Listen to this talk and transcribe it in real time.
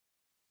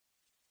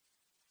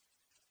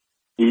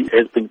He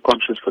has been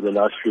conscious for the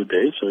last few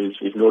days, so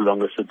he's no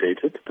longer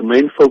sedated. The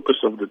main focus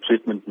of the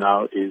treatment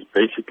now is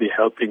basically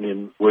helping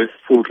him with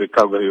full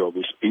recovery of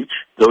his speech.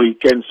 Though he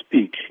can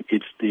speak,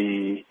 it's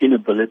the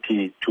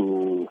inability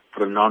to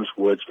pronounce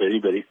words very,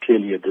 very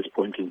clearly at this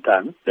point in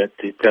time that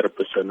the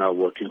therapists are now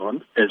working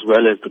on, as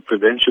well as the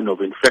prevention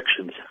of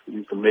infections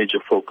is the major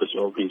focus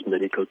of his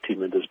medical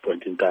team at this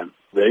point in time.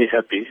 Very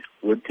happy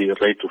with the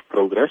rate of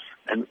progress,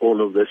 and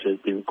all of this has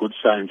been good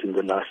signs in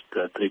the last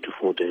 3 to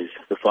 4 days.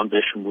 The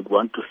foundation would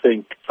want to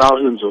thank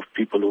thousands of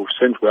people who've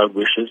sent well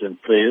wishes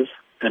and prayers,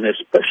 and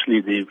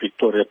especially the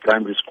Victoria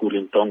Primary School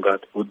in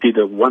Tongaat, who did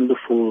a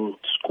wonderful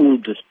school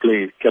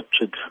display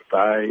captured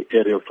by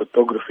aerial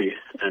photography,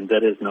 and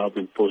that has now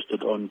been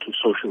posted onto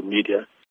social media.